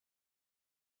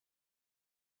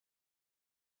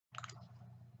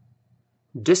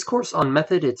Discourse on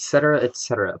Method, etc.,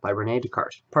 etc. by Rene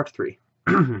DesCartes, Part 3.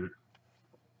 And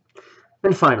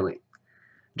finally,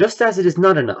 just as it is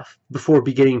not enough, before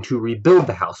beginning to rebuild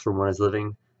the house where one is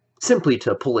living, simply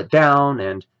to pull it down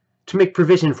and to make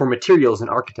provision for materials and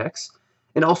architects,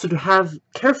 and also to have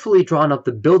carefully drawn up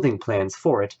the building plans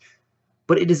for it,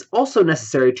 but it is also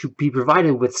necessary to be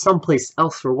provided with some place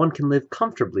else where one can live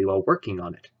comfortably while working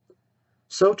on it.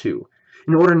 So too,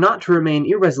 in order not to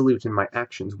remain irresolute in my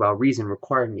actions while reason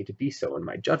required me to be so in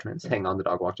my judgments. Hang on, the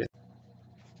dog walked in.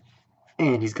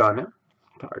 And he's gone now.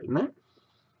 Pardon that.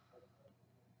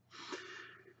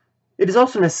 It is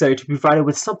also necessary to be provided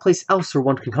with some place else where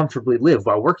one can comfortably live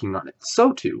while working on it.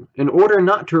 So too, in order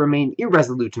not to remain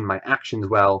irresolute in my actions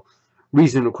while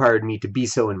reason required me to be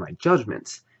so in my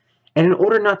judgments, and in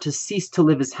order not to cease to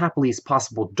live as happily as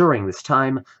possible during this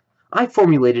time, I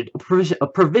formulated a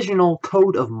provisional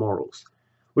code of morals,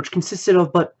 which consisted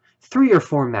of but 3 or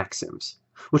 4 maxims,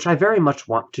 which I very much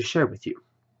want to share with you.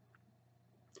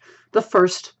 The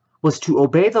first was to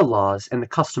obey the laws and the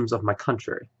customs of my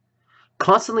country,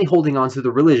 constantly holding on to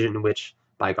the religion in which,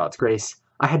 by God's grace,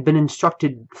 I had been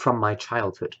instructed from my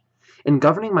childhood, and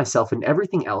governing myself in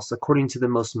everything else according to the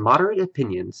most moderate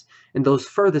opinions and those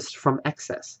furthest from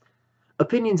excess,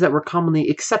 opinions that were commonly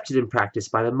accepted in practice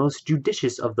by the most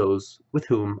judicious of those with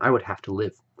whom I would have to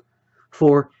live.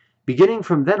 For, beginning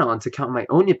from then on to count my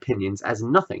own opinions as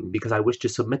nothing because I wished to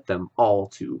submit them all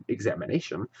to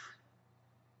examination,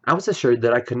 I was assured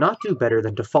that I could not do better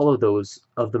than to follow those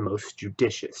of the most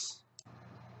judicious.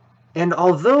 And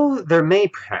although there may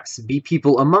perhaps be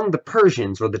people among the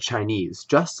Persians or the Chinese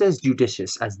just as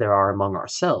judicious as there are among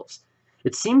ourselves,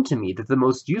 it seemed to me that the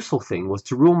most useful thing was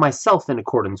to rule myself in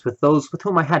accordance with those with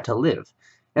whom I had to live,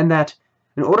 and that,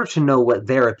 in order to know what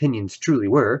their opinions truly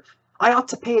were, I ought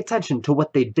to pay attention to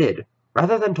what they did,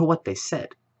 rather than to what they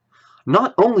said.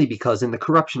 Not only because in the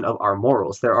corruption of our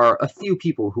morals there are a few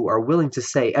people who are willing to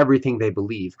say everything they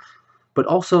believe, but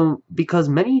also because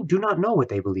many do not know what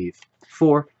they believe.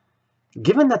 For,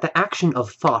 given that the action of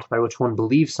thought by which one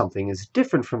believes something is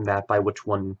different from that by which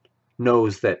one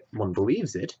knows that one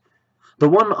believes it, the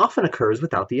one often occurs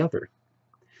without the other.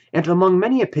 And among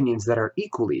many opinions that are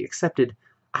equally accepted,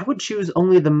 I would choose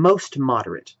only the most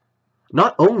moderate,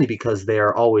 not only because they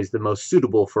are always the most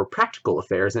suitable for practical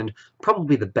affairs and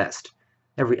probably the best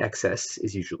 — every excess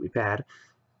is usually bad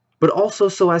 — but also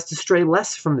so as to stray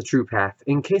less from the true path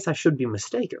in case I should be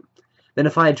mistaken, than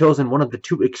if I had chosen one of the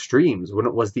 2 extremes when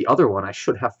it was the other one I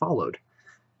should have followed.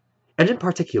 And in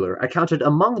particular, I counted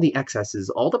among the excesses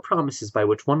all the promises by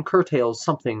which one curtails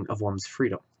something of one's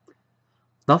freedom.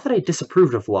 Not that I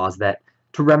disapproved of laws that,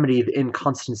 to remedy the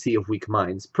inconstancy of weak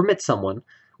minds, permit someone,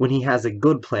 when he has a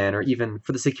good plan or even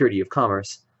for the security of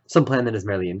commerce, some plan that is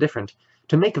merely indifferent,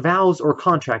 to make vows or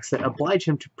contracts that oblige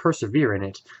him to persevere in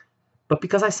it, but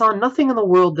because I saw nothing in the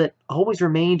world that always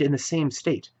remained in the same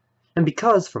state, and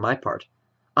because, for my part,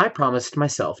 I promised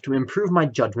myself to improve my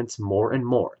judgments more and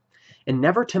more, and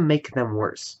never to make them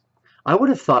worse. I would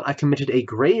have thought I committed a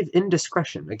grave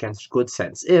indiscretion against good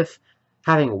sense if,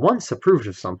 having once approved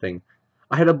of something,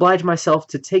 I had obliged myself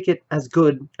to take it as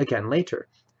good again later,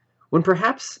 when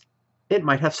perhaps it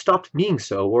might have stopped being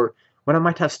so, or when I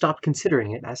might have stopped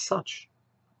considering it as such.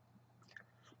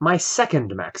 My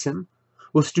second maxim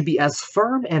was to be as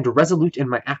firm and resolute in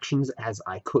my actions as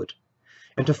I could,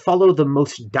 and to follow the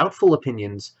most doubtful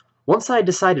opinions, once I had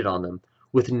decided on them,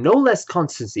 with no less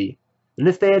constancy than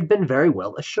if they had been very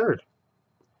well assured.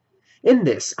 In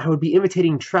this I would be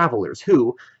imitating travelers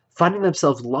who, finding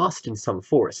themselves lost in some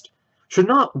forest, should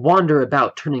not wander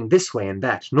about turning this way and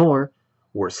that, nor,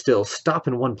 worse still, stop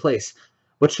in one place,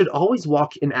 but should always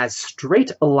walk in as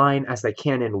straight a line as they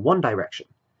can in one direction,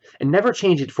 and never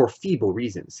change it for feeble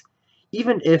reasons,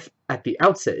 even if at the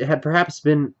outset it had perhaps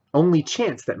been only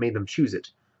chance that made them choose it.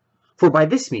 For by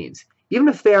this means, even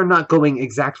if they are not going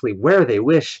exactly where they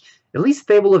wish, at least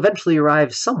they will eventually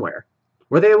arrive somewhere,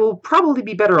 where they will probably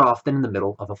be better off than in the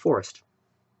middle of a forest.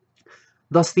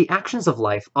 Thus the actions of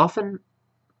life often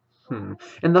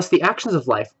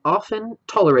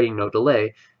tolerating no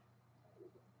delay,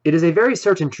 it is a very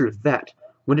certain truth that,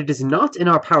 when it is not in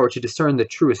our power to discern the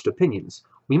truest opinions,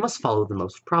 we must follow the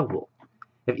most probable,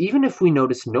 even if we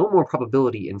notice no more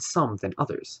probability in some than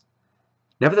others.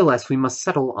 Nevertheless, we must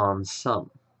settle on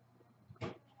some,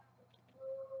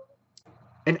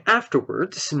 and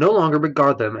afterwards no longer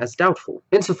regard them as doubtful,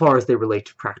 insofar as they relate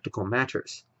to practical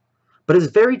matters, but as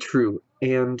very true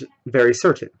and very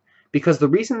certain, because the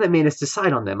reason that made us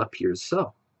decide on them appears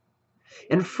so.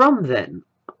 And from then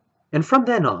And from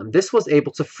then on, this was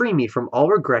able to free me from all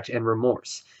regret and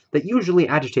remorse that usually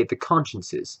agitate the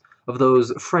consciences of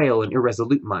those frail and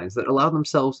irresolute minds that allow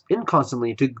themselves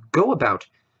inconstantly to go about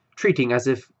treating as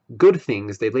if good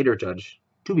things they later judge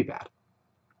to be bad.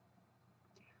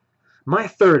 My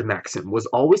third maxim was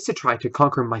always to try to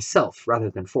conquer myself rather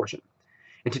than fortune,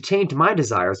 and to change my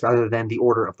desires rather than the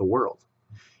order of the world,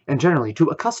 and generally to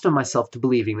accustom myself to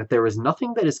believing that there is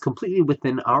nothing that is completely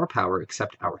within our power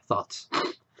except our thoughts,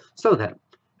 so that,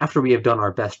 after we have done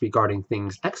our best regarding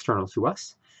things external to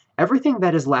us, everything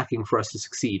that is lacking for us to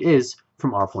succeed is,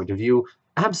 from our point of view,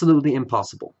 absolutely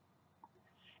impossible.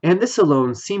 And this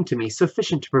alone seemed to me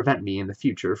sufficient to prevent me in the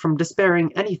future from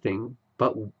desiring anything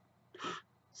but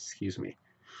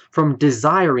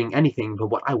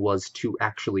what I was to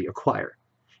actually acquire,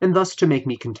 and thus to make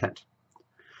me content.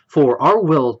 For our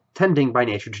will tending by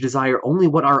nature to desire only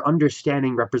what our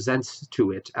understanding represents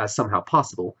to it as somehow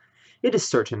possible, it is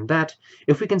certain that,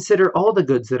 if we consider all the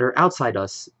goods that are outside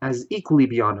us as equally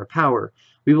beyond our power,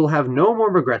 we will have no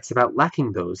more regrets about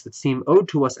lacking those that seem owed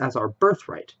to us as our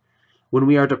birthright, when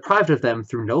we are deprived of them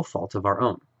through no fault of our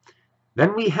own,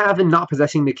 than we have in not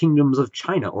possessing the kingdoms of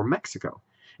China or Mexico,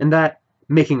 and that,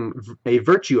 making a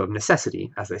virtue of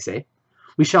necessity, as they say,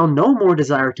 we shall no more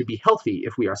desire to be healthy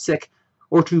if we are sick,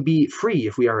 or to be free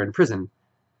if we are in prison,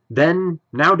 then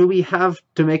now do we have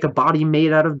to make a body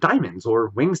made out of diamonds, or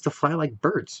wings to fly like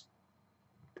birds.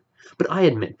 But I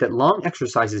admit that long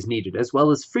exercise is needed, as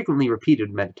well as frequently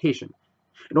repeated meditation,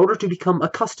 in order to become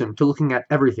accustomed to looking at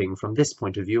everything from this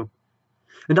point of view.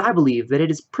 And I believe that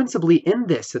it is principally in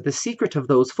this that the secret of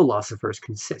those philosophers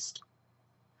consist,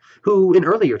 who, in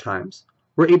earlier times,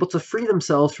 were able to free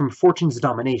themselves from fortune's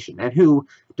domination, and who,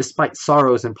 despite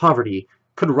sorrows and poverty,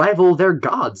 could rival their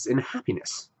gods in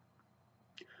happiness.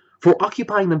 For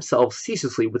occupying themselves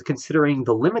ceaselessly with considering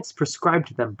the limits prescribed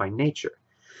to them by nature,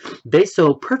 they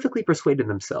so perfectly persuaded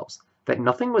themselves that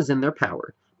nothing was in their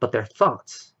power but their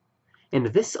thoughts, and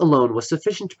this alone was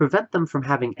sufficient to prevent them from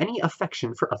having any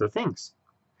affection for other things.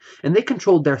 And they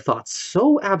controlled their thoughts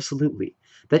so absolutely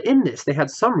that in this they had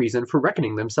some reason for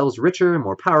reckoning themselves richer,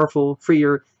 more powerful,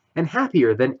 freer, and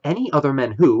happier than any other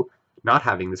men who, not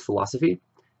having this philosophy,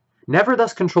 never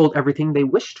thus controlled everything they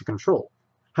wished to control,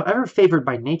 however favored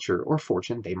by nature or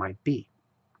fortune they might be.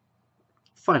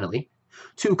 Finally,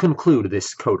 to conclude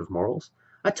this code of morals,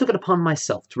 I took it upon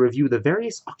myself to review the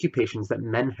various occupations that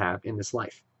men have in this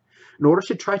life, in order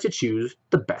to try to choose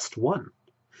the best one.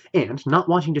 And, not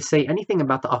wanting to say anything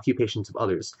about the occupations of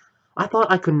others, I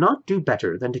thought I could not do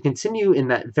better than to continue in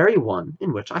that very one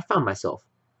in which I found myself,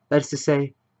 that is to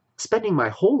say, spending my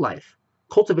whole life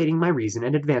cultivating my reason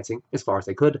and advancing, as far as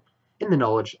I could, in the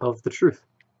knowledge of the truth,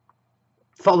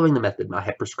 following the method I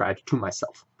had prescribed to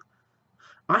myself.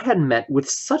 I had met with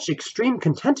such extreme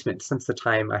contentment since the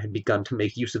time I had begun to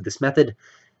make use of this method,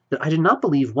 that I did not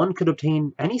believe one could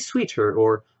obtain any sweeter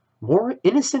or more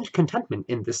innocent contentment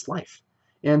in this life,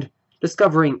 and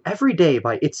discovering every day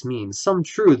by its means some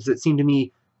truths that seemed to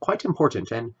me quite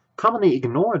important and commonly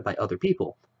ignored by other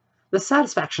people, the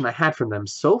satisfaction I had from them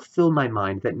so filled my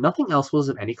mind that nothing else was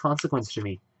of any consequence to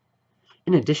me.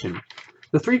 In addition,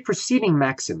 the 3 preceding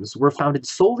maxims were founded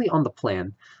solely on the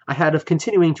plan I had of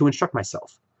continuing to instruct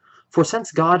myself, for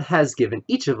since God has given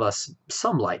each of us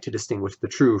some light to distinguish the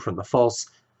true from the false,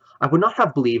 I would not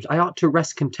have believed I ought to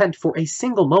rest content for a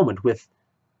single moment with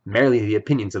merely the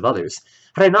opinions of others,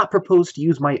 had I not proposed to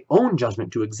use my own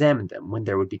judgment to examine them when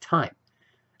there would be time,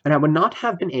 and I would not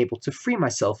have been able to free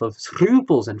myself of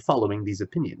scruples in following these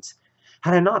opinions,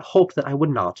 had I not hoped that I would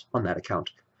not, on that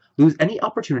account, lose any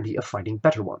opportunity of finding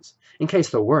better ones, in case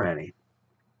there were any.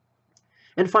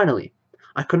 And finally,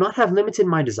 I could not have limited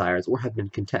my desires or have been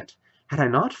content, had I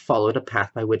not followed a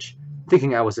path by which,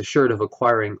 thinking I was assured of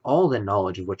acquiring all the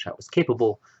knowledge of which I was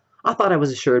capable, I thought I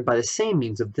was assured by the same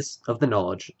means of the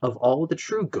knowledge of all the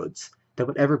true goods that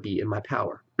would ever be in my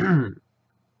power.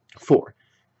 For,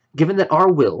 given that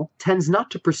our will tends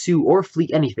not to pursue or flee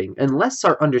anything unless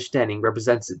our understanding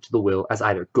represents it to the will as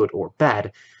either good or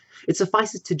bad, it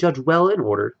suffices to judge well in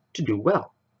order to do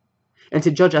well, and to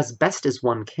judge as best as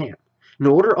one can, in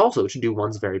order also to do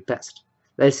one's very best,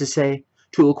 that is to say,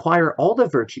 to acquire all the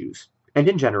virtues, and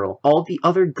in general all the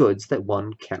other goods that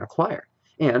one can acquire,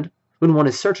 and, when one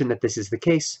is certain that this is the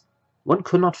case, one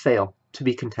could not fail to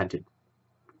be contented.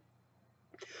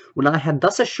 When I had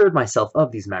thus assured myself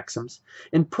of these maxims,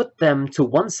 and put them to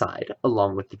one side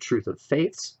along with the truth of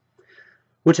faiths,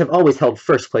 which have always held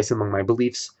first place among my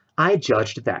beliefs, I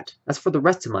judged that, as for the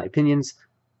rest of my opinions,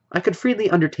 I could freely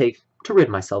undertake to rid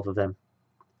myself of them.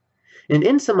 and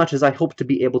insomuch as I hoped to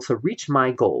be able to reach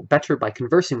my goal better by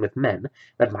conversing with men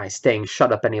than by staying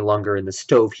shut up any longer in the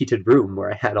stove-heated room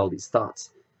where I had all these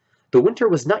thoughts. The winter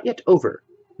was not yet over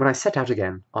when I set out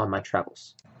again on my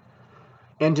travels.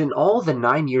 And in all the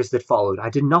 9 years that followed, I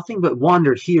did nothing but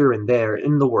wander here and there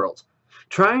in the world,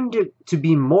 trying to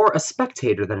be more a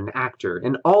spectator than an actor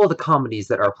in all the comedies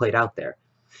that are played out there,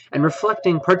 and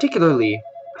reflecting particularly...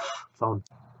 Phone.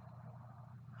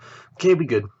 Okay, we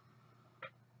good.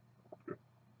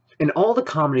 In all the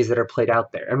comedies that are played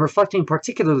out there, and reflecting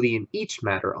particularly in each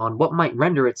matter on what might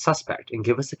render it suspect and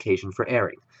give us occasion for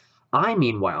erring. I,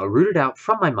 meanwhile, rooted out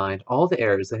from my mind all the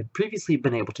errors that had previously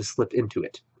been able to slip into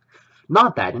it.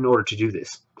 Not that, in order to do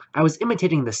this, I was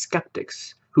imitating the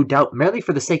skeptics, who doubt merely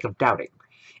for the sake of doubting,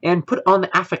 and put on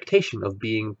the affectation of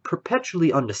being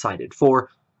perpetually undecided, for,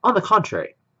 on the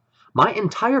contrary, my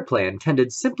entire plan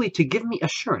tended simply to give me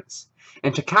assurance,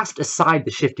 and to cast aside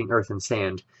the shifting earth and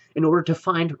sand, in order to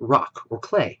find rock or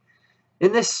clay.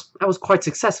 In this I was quite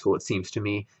successful, it seems to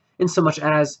me, insomuch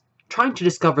as trying to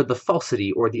discover the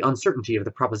falsity or the uncertainty of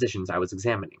the propositions I was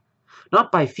examining,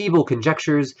 not by feeble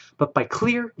conjectures, but by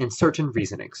clear and certain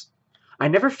reasonings. I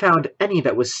never found any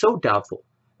that was so doubtful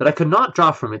that I could not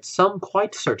draw from it some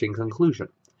quite certain conclusion,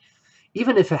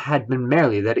 even if it had been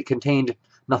merely that it contained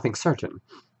nothing certain.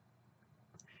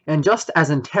 And just as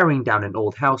in tearing down an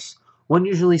old house, one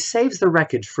usually saves the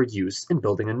wreckage for use in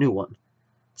building a new one.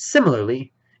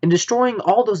 Similarly, in destroying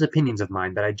all those opinions of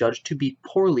mine that I judged to be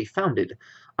poorly founded,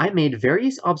 I made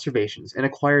various observations and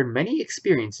acquired many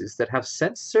experiences that have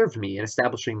since served me in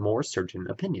establishing more certain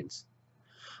opinions.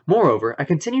 Moreover, I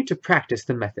continued to practice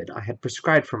the method I had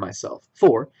prescribed for myself,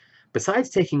 for, besides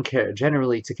taking care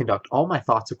generally to conduct all my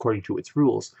thoughts according to its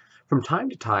rules, from time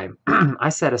to time I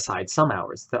set aside some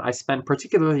hours that I spent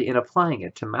particularly in applying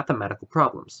it to mathematical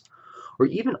problems, or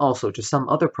even also to some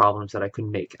other problems that I could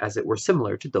make as it were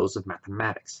similar to those of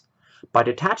mathematics, by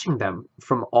detaching them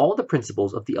from all the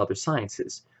principles of the other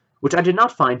sciences, which I did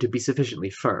not find to be sufficiently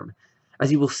firm,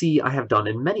 as you will see I have done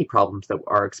in many problems that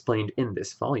are explained in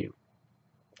this volume.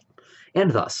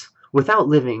 And thus, without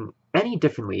living any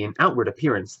differently in outward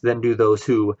appearance than do those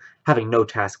who, having no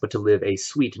task but to live a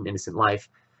sweet and innocent life,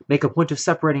 make a point of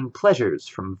separating pleasures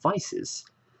from vices,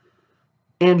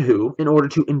 and who, in order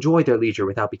to enjoy their leisure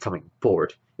without becoming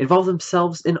bored, involve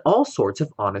themselves in all sorts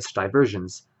of honest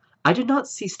diversions, I did not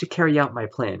cease to carry out my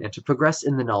plan and to progress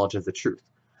in the knowledge of the truth,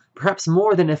 perhaps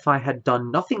more than if I had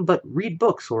done nothing but read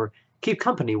books or keep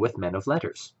company with men of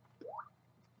letters.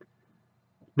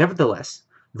 Nevertheless,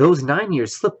 those 9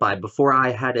 years slipped by before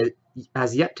I had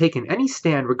as yet taken any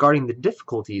stand regarding the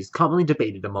difficulties commonly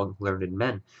debated among learned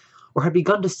men, or had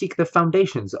begun to seek the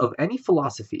foundations of any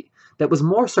philosophy that was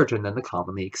more certain than the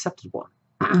commonly accepted one.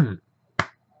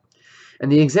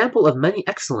 And the example of many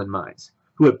excellent minds,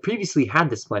 who had previously had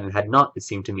this plan and had not, it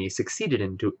seemed to me, succeeded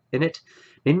in it,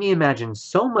 made me imagine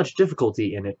so much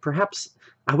difficulty in it, perhaps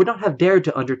I would not have dared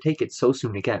to undertake it so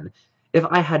soon again, if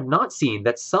I had not seen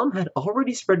that some had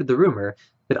already spread the rumor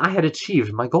that I had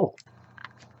achieved my goal.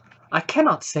 I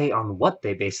cannot say on what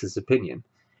they base this opinion,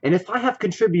 and if I have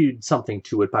contributed something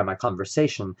to it by my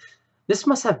conversation, this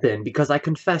must have been because I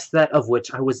confessed that of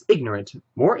which I was ignorant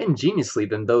more ingeniously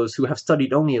than those who have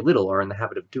studied only a little are in the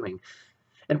habit of doing,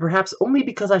 and perhaps only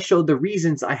because I showed the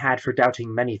reasons I had for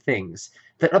doubting many things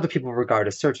that other people regard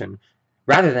as certain,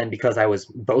 rather than because I was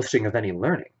boasting of any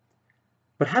learning.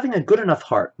 But having a good enough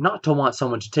heart not to want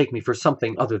someone to take me for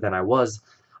something other than I was,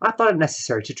 I thought it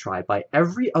necessary to try by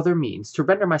every other means to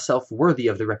render myself worthy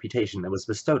of the reputation that was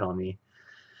bestowed on me.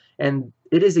 And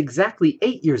it is exactly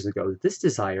 8 years ago that this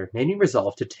desire made me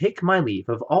resolve to take my leave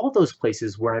of all those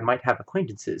places where I might have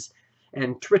acquaintances,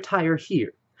 and to retire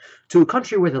here, to a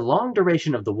country where the long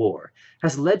duration of the war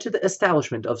has led to the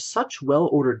establishment of such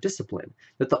well-ordered discipline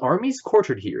that the armies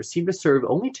quartered here seem to serve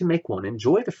only to make one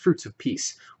enjoy the fruits of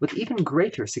peace with even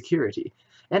greater security,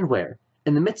 and where,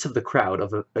 in the midst of the crowd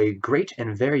of a great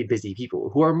and very busy people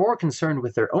who are more concerned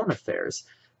with their own affairs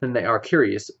than they are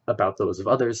curious about those of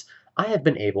others, I have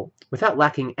been able, without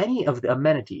lacking any of the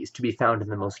amenities to be found in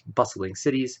the most bustling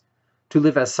cities, to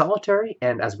live as solitary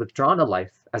and as withdrawn a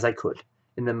life as I could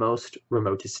in the most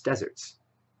remotest deserts.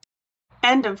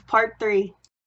 End of part 3.